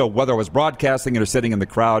loved, so whether I was broadcasting or sitting in the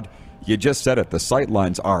crowd, you just said it, the sight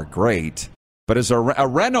lines are great. But is a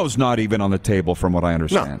Renault's not even on the table, from what I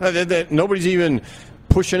understand. No, nobody's even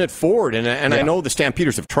pushing it forward. And I know the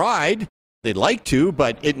Stampeders have tried. They'd like to,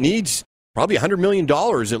 but it needs probably $100 million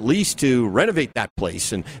at least to renovate that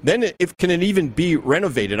place. And then can it even be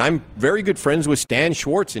renovated? I'm very good friends with Stan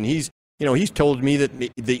Schwartz, and he's told me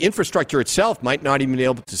that the infrastructure itself might not even be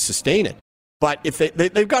able to sustain it. But if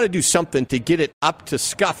they've got to do something to get it up to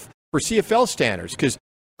scuff for CFL standards, because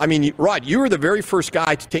I mean, Rod, you were the very first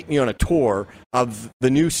guy to take me on a tour of the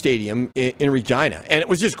new stadium in Regina. And it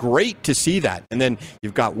was just great to see that. And then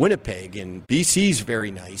you've got Winnipeg, and BC's very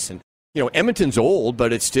nice. And, Edmonton's old,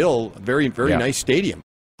 but it's still a very, very nice stadium.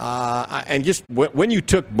 And just when you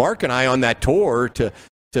took Mark and I on that tour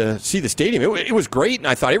to see the stadium, it was great. And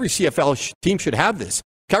I thought every CFL team should have this.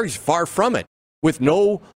 Calgary's far from it. with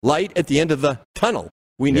no light at the end of the tunnel.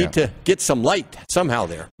 We need to get some light somehow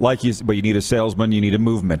there. But you need a salesman, you need a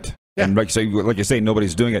movement. Yeah. And like you say,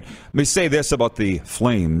 nobody's doing it. Let me say this about the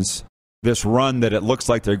Flames. This run that it looks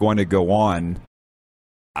like they're going to go on.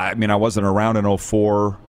 I mean, I wasn't around in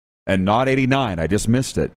 04 and not 89. I just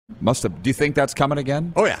missed it. Do you think that's coming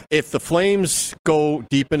again? Oh, yeah. If the Flames go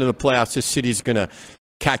deep into the playoffs, this city's going to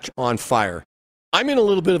catch on fire. I'm in a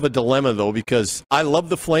little bit of a dilemma, though, because I love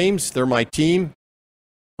the Flames. They're my team.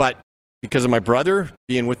 But because of my brother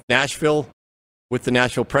being with Nashville, with the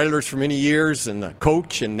Nashville Predators for many years, and the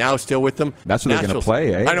coach, and now still with them. That's what they're going to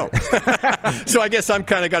play, eh? I know. So I guess I'm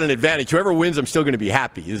kind of got an advantage. Whoever wins, I'm still going to be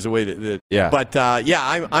happy, is the way that yeah. But,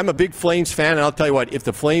 I'm a big Flames fan, and I'll tell you what, if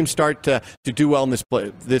the Flames start to do well in this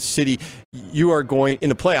city, you are going, in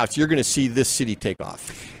the playoffs, you're going to see this city take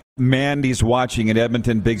off. Mandy's watching in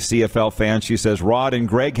Edmonton, big CFL fan. She says, Rod and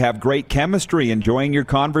Greg have great chemistry, enjoying your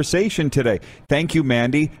conversation today. Thank you,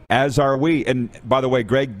 Mandy, as are we. And by the way,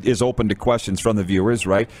 Greg is open to questions from the viewers,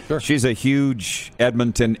 right? Sure. She's a huge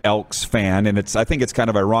Edmonton Elks fan, and I think it's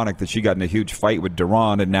kind of ironic that she got in a huge fight with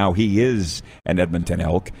Duran, and now he is an Edmonton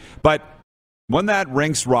Elk. But when that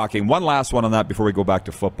rink's rocking, one last one on that before we go back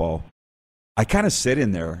to football. I kind of sit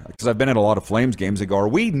in there, because I've been at a lot of Flames games, and go, are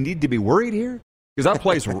we need to be worried here? Because that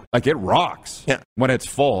place, like, it rocks when it's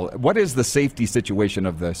full. What is the safety situation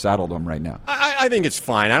of the Saddledome right now? I think it's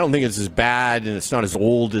fine. I don't think it's as bad, and it's not as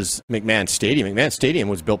old as McMahon Stadium. McMahon Stadium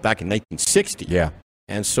was built back in 1960. Yeah.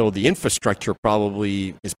 And so the infrastructure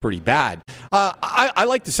probably is pretty bad. I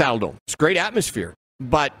like the Saddledome. It's a great atmosphere.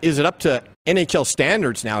 But is it up to NHL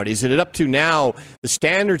standards nowadays? Is it up to now the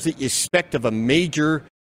standards that you expect of a major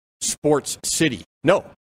sports city? No.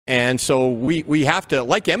 And so we have to,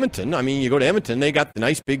 like Edmonton, I mean, you go to Edmonton, they got the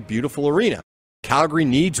nice, big, beautiful arena. Calgary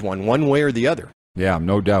needs one way or the other. Yeah,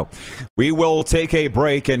 no doubt. We will take a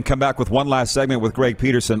break and come back with one last segment with Greg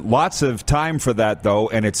Peterson. Lots of time for that, though,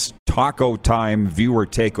 and it's Taco Time Viewer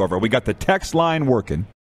Takeover. We got the text line working,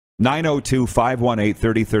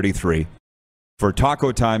 902-518-3033 for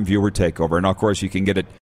Taco Time Viewer Takeover. And, of course, you can get it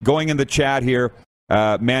going in the chat here.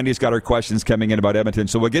 Mandy's got her questions coming in about Edmonton,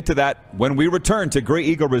 so we'll get to that when we return to Grey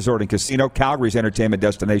Eagle Resort and Casino, Calgary's entertainment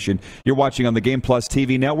destination. You're watching on the Game Plus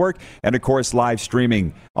TV network and, of course, live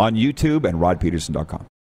streaming on YouTube and rodpeterson.com.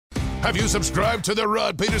 Have you subscribed to the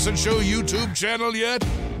Rod Peterson Show YouTube channel yet?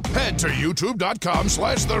 Head to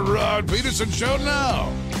youtube.com/The Rod Peterson Show now.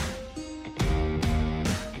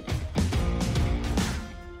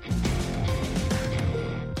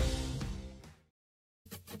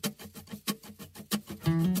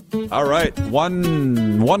 All right,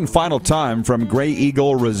 one final time from Grey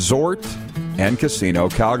Eagle Resort and Casino,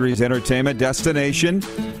 Calgary's entertainment destination.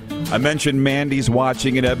 I mentioned Mandy's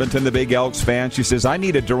watching in Edmonton, the big Elks fan. She says, I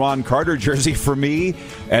need a Duran Carter jersey for me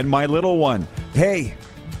and my little one. Hey,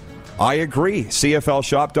 I agree.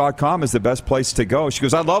 CFLshop.com is the best place to go. She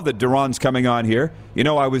goes, I love that Duran's coming on here. You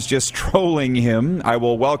know, I was just trolling him. I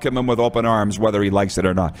will welcome him with open arms, whether he likes it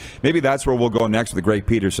or not. Maybe that's where we'll go next with Greg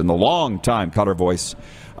Peterson, the long-time color voice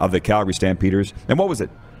of the Calgary Stampeders. And what was it?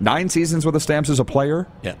 9 seasons with the Stamps as a player?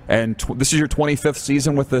 Yeah. And this is your 25th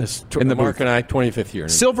season with the in the Mark booth. and I, 25th year.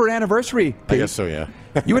 Silver anniversary. I guess so, yeah.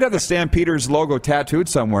 You would have the Stampeders logo tattooed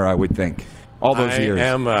somewhere, I would think. All those years. I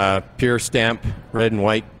am pure stamp, red and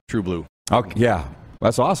white, true blue. Okay, yeah.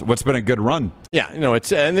 That's awesome. What's been a good run? Yeah,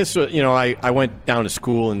 I went down to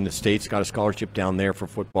school in the States, got a scholarship down there for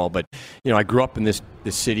football, but, I grew up in this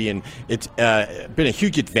city, and it's been a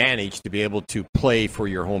huge advantage to be able to play for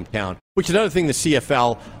your hometown, which is another thing the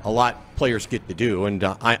CFL, a lot players get to do, and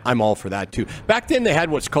I'm all for that too. Back then they had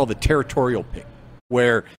what's called the territorial pick,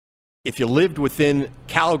 where if you lived within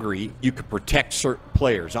Calgary, you could protect certain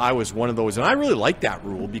players. I was one of those, and I really liked that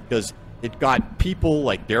rule because it got people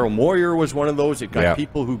like Daryl Moyer was one of those. It got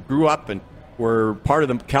people who grew up and were part of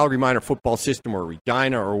the Calgary minor football system or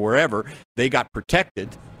Regina or wherever. They got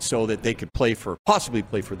protected so that they could possibly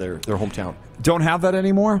play for their hometown. Don't have that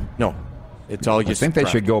anymore? No. It's all just I think they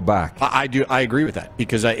should go back. I do. I agree with that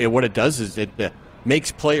because what it does is it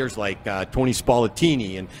makes players like Tony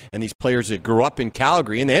Spallettini and these players that grew up in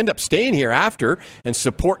Calgary and they end up staying here after and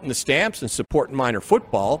supporting the Stamps and supporting minor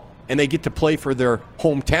football, and they get to play for their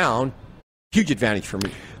hometown. Huge advantage for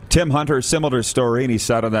me. Tim Hunter, similar story, and he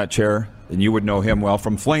sat on that chair, and you would know him well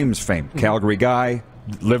from Flames fame. Calgary guy,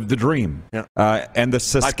 lived the dream. Yeah. And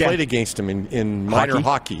the I played against him in minor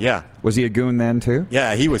hockey. Yeah. Was he a goon then too?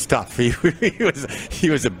 Yeah, he was tough. He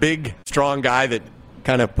was a big, strong guy that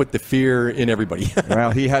kind of put the fear in everybody.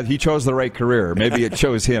 Well, he chose the right career. Maybe it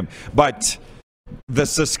chose him. But The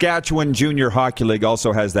Saskatchewan Junior Hockey League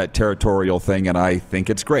also has that territorial thing, and I think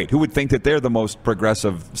it's great. Who would think that they're the most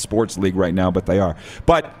progressive sports league right now, but they are.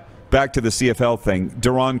 But back to the CFL thing.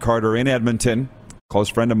 Duron Carter in Edmonton, close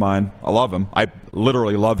friend of mine. I love him. I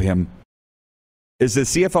literally love him. Is the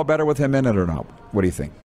CFL better with him in it or not? What do you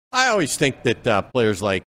think? I always think that players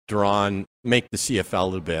like Duron make the CFL a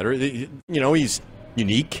little better. He's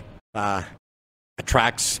unique,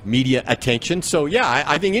 attracts media attention. So, yeah,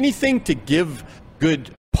 I think anything to give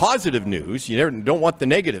good positive news. You don't want the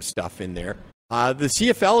negative stuff in there. The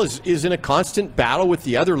CFL is in a constant battle with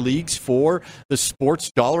the other leagues for the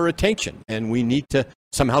sports dollar attention, and we need to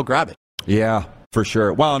somehow grab it. Yeah, for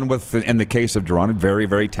sure. Well, and in the case of Duron, a very,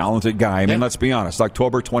 very talented guy. I mean, let's be honest.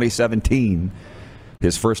 October 2017,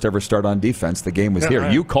 his first ever start on defense, the game was here.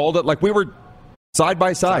 Right. You called it like we were side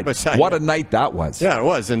by side. What a night that was. Yeah, it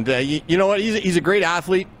was. And you know what? He's a great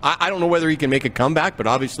athlete. I don't know whether he can make a comeback, but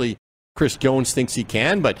obviously Chris Jones thinks he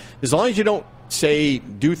can. But as long as you don't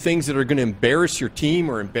do things that are going to embarrass your team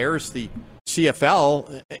or embarrass the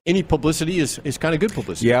CFL, any publicity is kind of good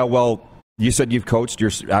publicity. Yeah, well, you said you've coached.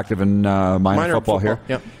 You're active in minor football here.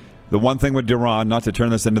 Yep. The one thing with Duron, not to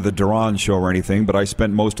turn this into the Duron show or anything, but I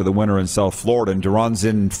spent most of the winter in South Florida, and Duron's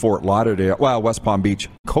in Fort Lauderdale, West Palm Beach,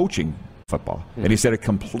 coaching football. And he said it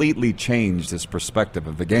completely changed his perspective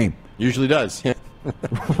of the game. Usually does.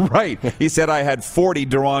 Right. He said I had 40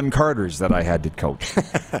 Duron Carters that I had to coach.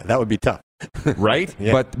 That would be tough. Right?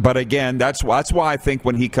 Yeah. But again, that's why I think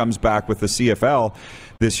when he comes back with the CFL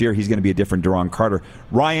this year, he's going to be a different Duron Carter.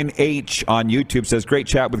 Ryan H. on YouTube says, great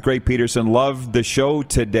chat with Greg Peterson. Love the show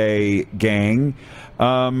today, gang.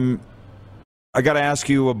 I got to ask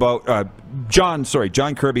you about John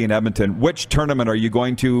Kirby in Edmonton. Which tournament are you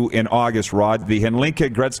going to in August, Rod? The Henlinka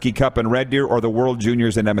Gretzky Cup in Red Deer or the World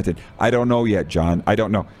Juniors in Edmonton? I don't know yet, John. I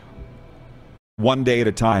don't know. One day at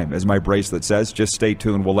a time, as my bracelet says. Just stay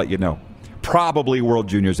tuned. We'll let you know. Probably World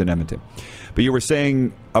Juniors in Edmonton. But you were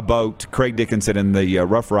saying about Craig Dickinson and the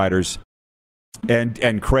Rough Riders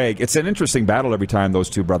and Craig. It's an interesting battle every time those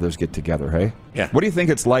two brothers get together, hey? Yeah. What do you think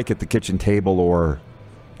it's like at the kitchen table or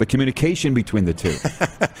the communication between the two?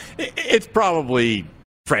 It's probably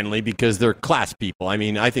friendly because they're class people. I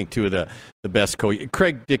mean, I think two of the best coaches.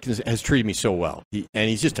 Craig Dickinson has treated me so well, and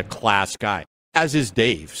he's just a class guy, as is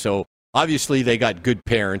Dave. So obviously they got good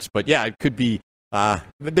parents, but yeah, it could be.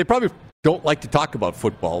 They probably don't like to talk about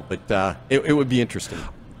football, but it would be interesting.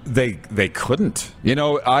 They couldn't. You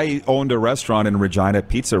know, I owned a restaurant in Regina,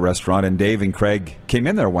 pizza restaurant, and Dave and Craig came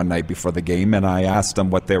in there one night before the game, and I asked them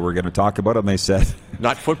what they were going to talk about, and they said,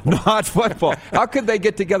 not football. Not football. How could they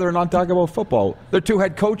get together and not talk about football? They're two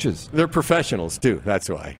head coaches. They're professionals, too. That's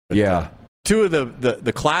why. But, yeah. Two of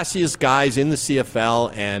the classiest guys in the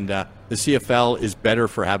CFL, and the CFL is better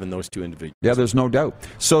for having those two individuals. Yeah, there's no doubt.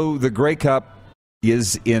 So the Grey Cup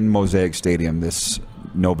is in Mosaic Stadium this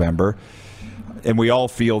November. And we all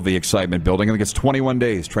feel the excitement building. I think it's 21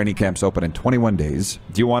 days. Training camp's open in 21 days.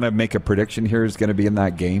 Do you want to make a prediction here who's going to be in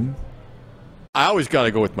that game? I always got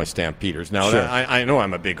to go with my Stampeders. Now, sure. I know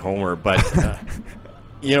I'm a big homer, but,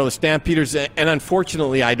 the Stampeders, and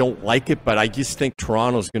unfortunately I don't like it, but I just think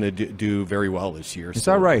Toronto's going to do very well this year. Is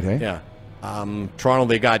that right, eh? Yeah. Toronto,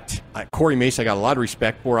 they got Corey Mace, I got a lot of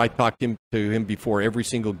respect for. I talked to him before every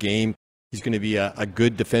single game. He's going to be a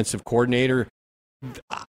good defensive coordinator.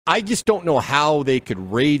 I just don't know how they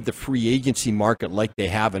could raid the free agency market like they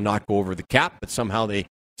have and not go over the cap, but somehow they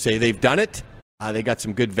say they've done it. They got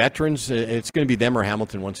some good veterans. It's going to be them or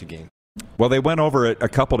Hamilton once again. Well, they went over it a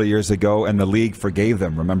couple of years ago, and the league forgave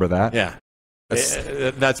them. Remember that? Yeah.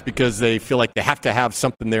 That's because they feel like they have to have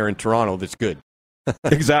something there in Toronto that's good.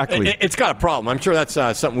 Exactly. It's got a problem. I'm sure that's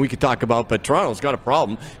something we could talk about, but Toronto's got a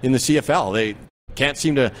problem in the CFL. They can't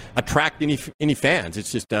seem to attract any fans.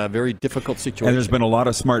 It's just a very difficult situation. And there's been a lot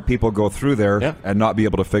of smart people go through there and not be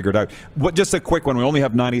able to figure it out. Just a quick one. We only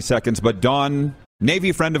have 90 seconds, but Don,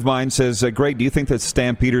 Navy friend of mine, says, Greg, do you think that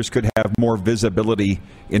Stampeders could have more visibility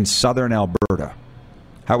in southern Alberta?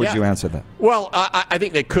 How would you answer that? Well, I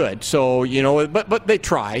think they could. So, but they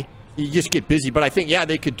try. You just get busy. But I think,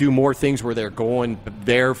 they could do more things where they're going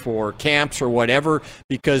there for camps or whatever,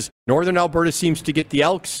 because northern Alberta seems to get the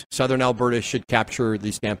Elks. Southern Alberta should capture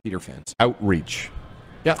the Stampeder fans. Outreach.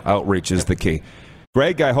 Yeah. Outreach is the key.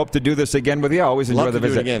 Greg, I hope to do this again with you. I always enjoy the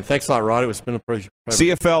visit. Do it again. Thanks a lot, Rod. It's been a pleasure.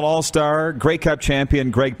 CFL All-Star, Grey Cup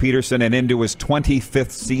champion Greg Peterson, and into his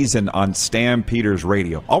 25th season on Stampeders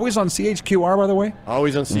Radio. Always on CHQR, by the way?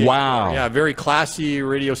 Always on CHQR. Wow. Yeah, very classy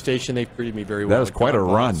radio station. They've treated me very well. That was quite a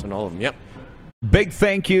run. And all of them. Yep. Big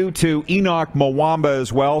thank you to Henoc Muamba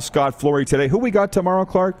as well. Scott Flory today. Who we got tomorrow,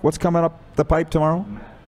 Clark? What's coming up the pipe tomorrow?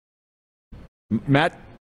 Matt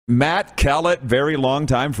Matt Kellett, very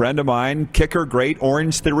long-time friend of mine, kicker great,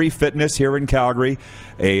 Orange Theory Fitness here in Calgary,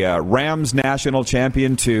 a Rams national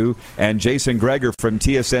champion too, and Jason Greger from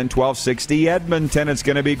TSN 1260 Edmonton. It's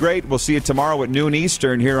going to be great. We'll see you tomorrow at noon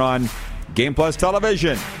Eastern here on Game Plus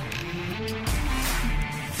Television.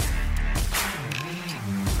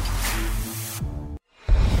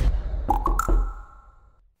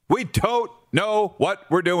 We don't know what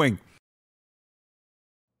we're doing.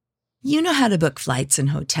 You know how to book flights and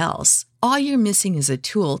hotels. All you're missing is a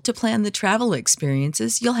tool to plan the travel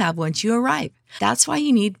experiences you'll have once you arrive. That's why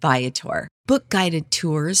you need Viator. Book guided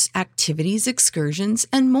tours, activities, excursions,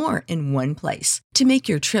 and more in one place to make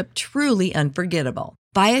your trip truly unforgettable.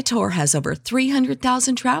 Viator has over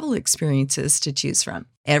 300,000 travel experiences to choose from.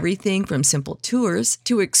 Everything from simple tours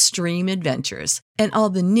to extreme adventures and all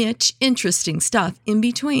the niche, interesting stuff in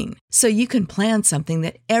between. So you can plan something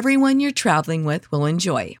that everyone you're traveling with will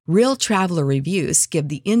enjoy. Real traveler reviews give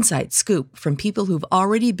the inside scoop from people who've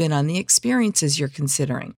already been on the experiences you're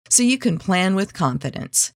considering. So you can plan with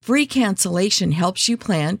confidence. Free cancellation helps you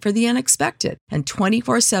plan for the unexpected. And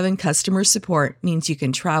 24/7 customer support means you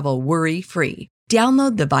can travel worry-free.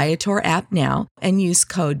 Download the Viator app now and use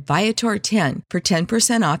code Viator10 for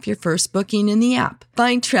 10% off your first booking in the app.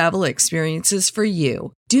 Find travel experiences for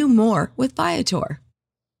you. Do more with Viator.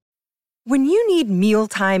 When you need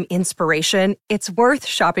mealtime inspiration, it's worth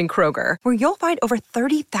shopping Kroger, where you'll find over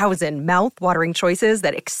 30,000 mouth-watering choices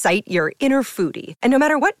that excite your inner foodie. And no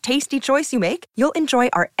matter what tasty choice you make, you'll enjoy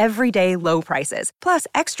our everyday low prices, plus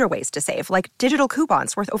extra ways to save, like digital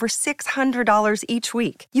coupons worth over $600 each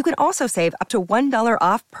week. You can also save up to $1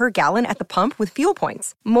 off per gallon at the pump with fuel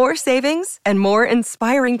points. More savings and more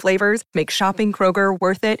inspiring flavors make shopping Kroger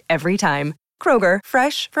worth it every time. Kroger,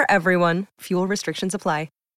 fresh for everyone. Fuel restrictions apply.